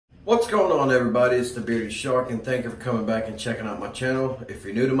What's going on, everybody? It's the Bearded Shark, and thank you for coming back and checking out my channel. If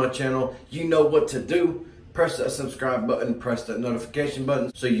you're new to my channel, you know what to do. Press that subscribe button, press that notification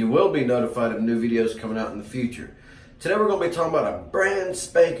button, so you will be notified of new videos coming out in the future. Today we're going to be talking about a brand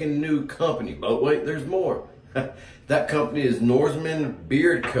spanking new company, but wait, there's more. That company is Norsman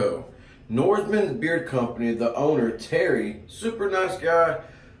Beard Co. Norsman Beard Company, the owner, Terry, super nice guy.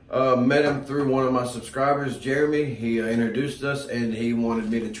 Met him through one of my subscribers, Jeremy. He introduced us and he wanted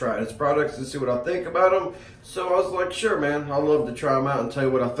me to try his products and see what I think about them. So I was like, sure, man, I'd love to try them out and tell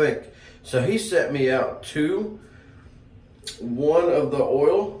you what I think. So he sent me out one of the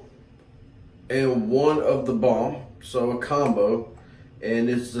oil and one of the balm, so a combo, and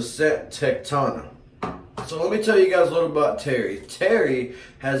it's the scent Tectona. So let me tell you guys a little about Terry. Terry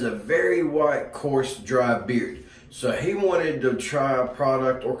has a very white, coarse, dry beard. So he wanted to try a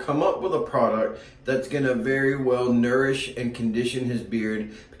product or come up with a product that's going to very well nourish and condition his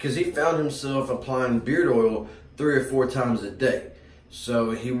beard, because he found himself applying beard oil 3 or 4 times a day.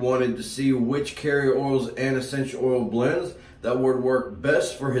 So he wanted to see which carrier oils and essential oil blends that would work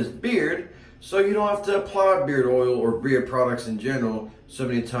best for his beard, so you don't have to apply beard oil or beard products in general so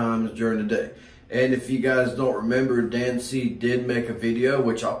many times during the day. And if you guys don't remember, Dan C did make a video,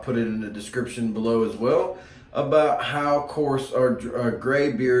 which I'll put it in the description below as well, about how coarse or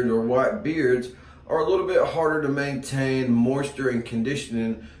gray beard or white beards are a little bit harder to maintain moisture and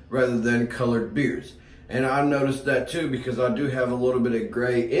conditioning rather than colored beards. And I noticed that too, because I do have a little bit of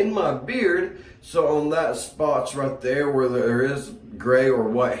gray in my beard. So on that spots right there where there is gray or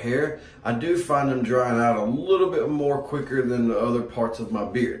white hair, I do find them drying out a little bit more quicker than the other parts of my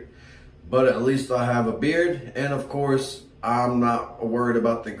beard. But at least I have a beard, and of course I'm not worried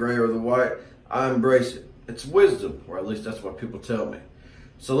about the gray or the white. I embrace it. It's wisdom, or at least that's what people tell me.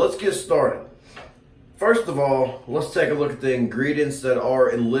 So let's get started. First of all, let's take a look at the ingredients that are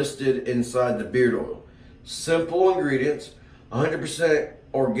enlisted inside the beard oil. Simple ingredients: 100%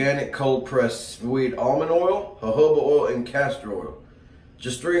 organic cold pressed sweet almond oil, jojoba oil, and castor oil.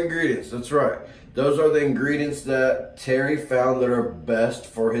 Just 3 ingredients, that's right. Those are the ingredients that Terry found that are best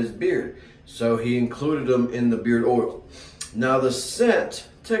for his beard. So he included them in the beard oil. Now the scent,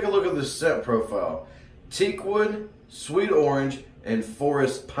 take a look at the scent profile. Teakwood, sweet orange, and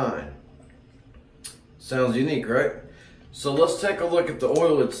forest pine. Sounds unique, right? So let's take a look at the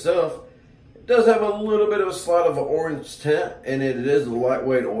oil itself. It does have a little bit of a slight of an orange tint, and it is a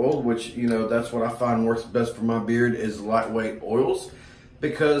lightweight oil, which, you know, that's what I find works best for my beard, is lightweight oils,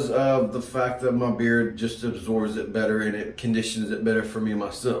 because of the fact that my beard just absorbs it better and it conditions it better for me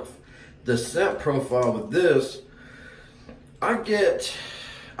myself. The scent profile with this, you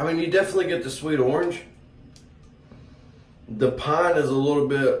definitely get the sweet orange. The pine is a little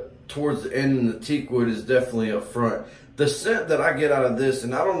bit towards the end, and the teakwood is definitely up front. The scent that I get out of this,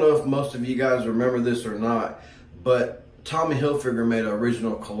 and I don't know if most of you guys remember this or not, but Tommy Hilfiger made an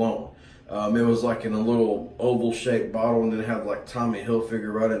original cologne. It was like in a little oval shaped bottle, and then it had like Tommy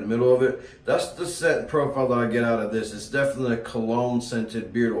Hilfiger right in the middle of it. That's the scent profile that I get out of this. It's definitely a cologne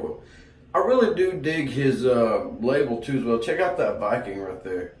scented beard oil. I really do dig his label too as well. Check out that Viking right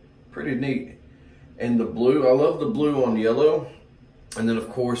there. Pretty neat. And the blue, I love the blue on yellow. And then of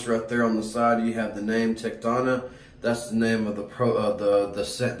course right there on the side you have the name Tectona. That's the name of the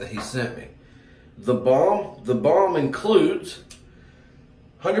scent that he sent me. The balm includes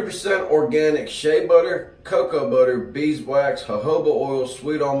 100% organic shea butter, cocoa butter, beeswax, jojoba oil,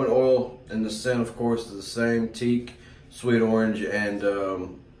 sweet almond oil, and the scent of course is the same: teak, sweet orange, and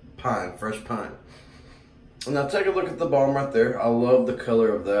pine, fresh pine. And now take a look at the balm right there. I love the color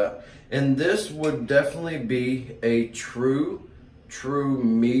of that. And this would definitely be a true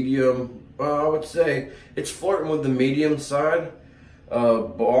medium. I would say it's flirting with the medium side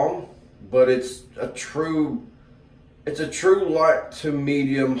balm, but it's a true light to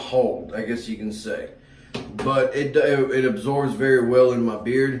medium hold, I guess you can say. But it absorbs very well in my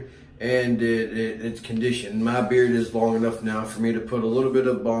beard, and it's conditioned. My beard is long enough now for me to put a little bit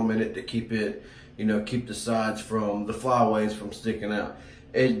of balm in it to keep it, keep the sides from the flyaways from sticking out.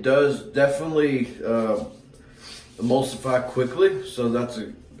 It does definitely emulsify quickly, so that's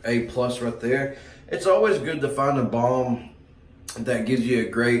A plus right there. It's always good to find a balm that gives you a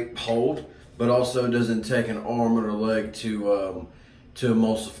great hold, but also doesn't take an arm or a leg to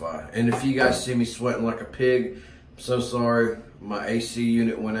emulsify. And if you guys see me sweating like a pig, I'm so sorry. My AC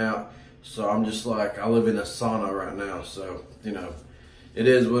unit went out, so I'm just like, I live in a sauna right now, so it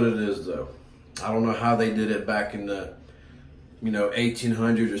is what it is though. I don't know how they did it back in the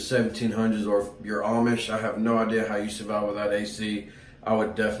 1800s or 1700s, or if you're Amish, I have no idea how you survive without AC. I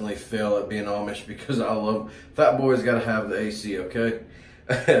would definitely fail at being Amish, because I love, fat boys gotta have the AC, okay?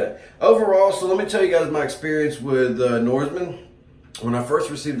 Overall, so let me tell you guys my experience with Norsman. When I first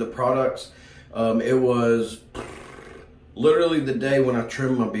received the products, it was literally the day when I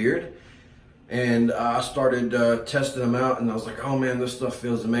trimmed my beard. And I started testing them out, and I was like, oh man, this stuff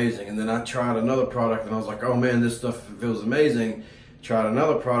feels amazing. And then I tried another product, and I was like, oh man, this stuff feels amazing. Tried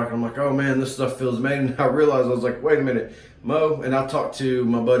another product, I'm like, oh man, this stuff feels amazing. And I realized, I was like, wait a minute, Mo. And I talked to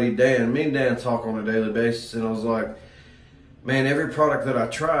my buddy Dan. Me and Dan talk on a daily basis, and I was like, man, every product that I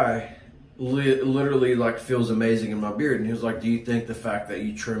try literally like feels amazing in my beard. And he was like, do you think the fact that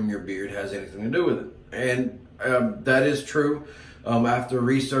you trim your beard has anything to do with it? And that is true. After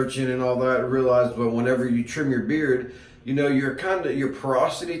researching and all that, I realized that whenever you trim your beard, you know, your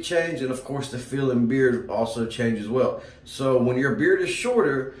porosity change, and of course the feel in beard also change as well. So when your beard is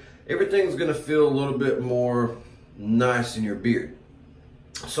shorter, everything's gonna feel a little bit more nice in your beard.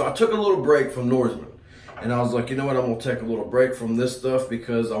 So I took a little break from Norsman, and I was like, you know what, I'm gonna take a little break from this stuff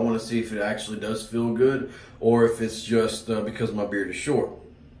because I wanna see if it actually does feel good or if it's just because my beard is short.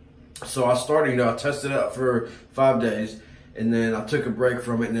 So I started, you know, I tested it out for 5 days, and then I took a break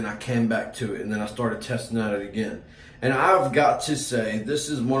from it, and then I came back to it, and then I started testing out it again. And I've got to say, this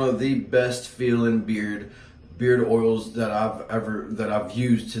is one of the best feeling beard oils that I've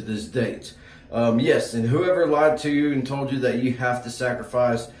used to this date. Yes, and whoever lied to you and told you that you have to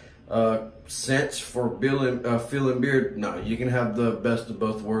sacrifice scents for feeling beard, no, you can have the best of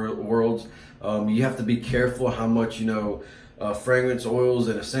both worlds. You have to be careful how much, you know, fragrance oils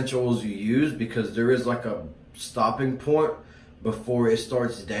and essential oils you use, because there is like a stopping point before it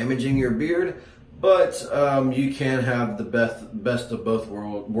starts damaging your beard. But you can have the best of both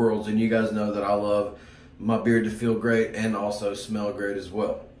worlds, and you guys know that I love my beard to feel great and also smell great as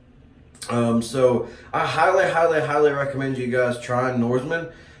well. So I highly recommend you guys trying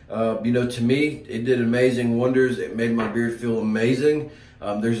Norsman. You know, to me, it did amazing wonders. It made my beard feel amazing.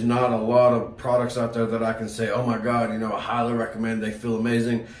 There's not a lot of products out there that I can say, oh my God, you know, I highly recommend, they feel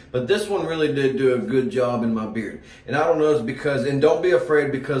amazing. But this one really did do a good job in my beard. And I don't know, it's because, and don't be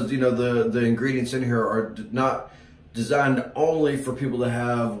afraid, because, you know, the ingredients in here are not designed only for people that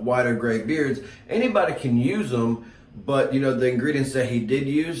have whiter gray beards. Anybody can use them, but, you know, the ingredients that he did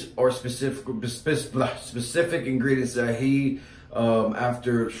use are specific ingredients that he,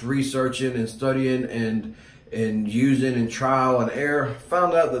 after researching and studying and using and trial and error,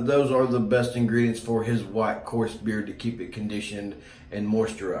 found out that those are the best ingredients for his white coarse beard to keep it conditioned and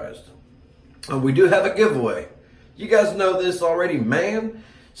moisturized. We do have a giveaway. You guys know this already, man.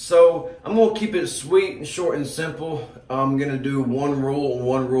 So I'm gonna keep it sweet and short and simple. I'm gonna do one rule and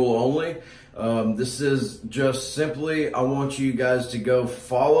one rule only. This is just simply, I want you guys to go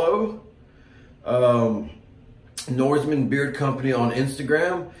follow Norsman Beard Company on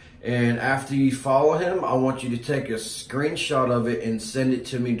Instagram. And after you follow him, I want you to take a screenshot of it and send it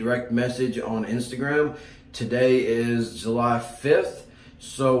to me direct message on Instagram. Today is July 5th.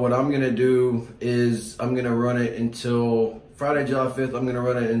 So what I'm going to do is I'm going to run it until Friday, July 5th. I'm going to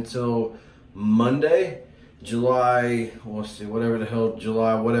run it until Monday, July, let's see, whatever the hell,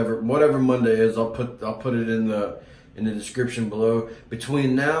 July, whatever Monday is. I'll put it in the description below.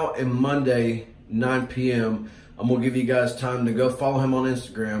 Between now and Monday, 9 p.m., I'm going to give you guys time to go follow him on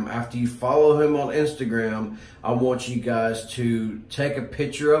Instagram. After you follow him on Instagram, I want you guys to take a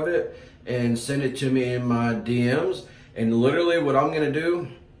picture of it and send it to me in my DMs. And literally what I'm going to do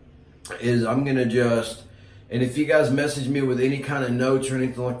is I'm going to just, and if you guys message me with any kind of notes or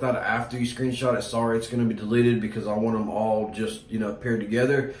anything like that after you screenshot it, sorry, it's going to be deleted because I want them all just, you know, paired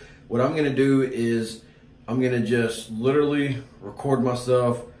together. What I'm going to do is I'm going to just literally record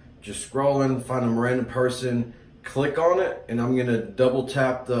myself just scrolling, find a random person, click on it, and I'm gonna double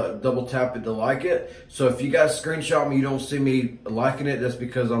tap it to like it. So if you guys screenshot me, you don't see me liking it, that's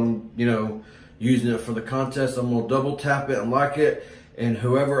because I'm, you know, using it for the contest. I'm gonna double tap it and like it, and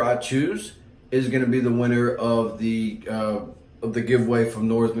whoever I choose is gonna be the winner of the giveaway from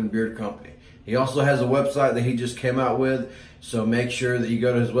Norsman Beard Company. He also has a website that he just came out with, so make sure that you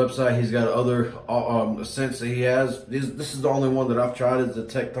go to his website. He's got other scents that he has. This is the only one that I've tried, is the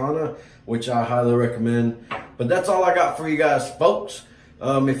Tectona, which I highly recommend. But that's all I got for you guys, folks.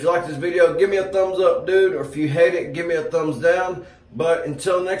 If you like this video, give me a thumbs up, dude. Or if you hate it, give me a thumbs down. But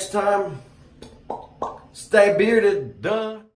until next time, stay bearded, duh.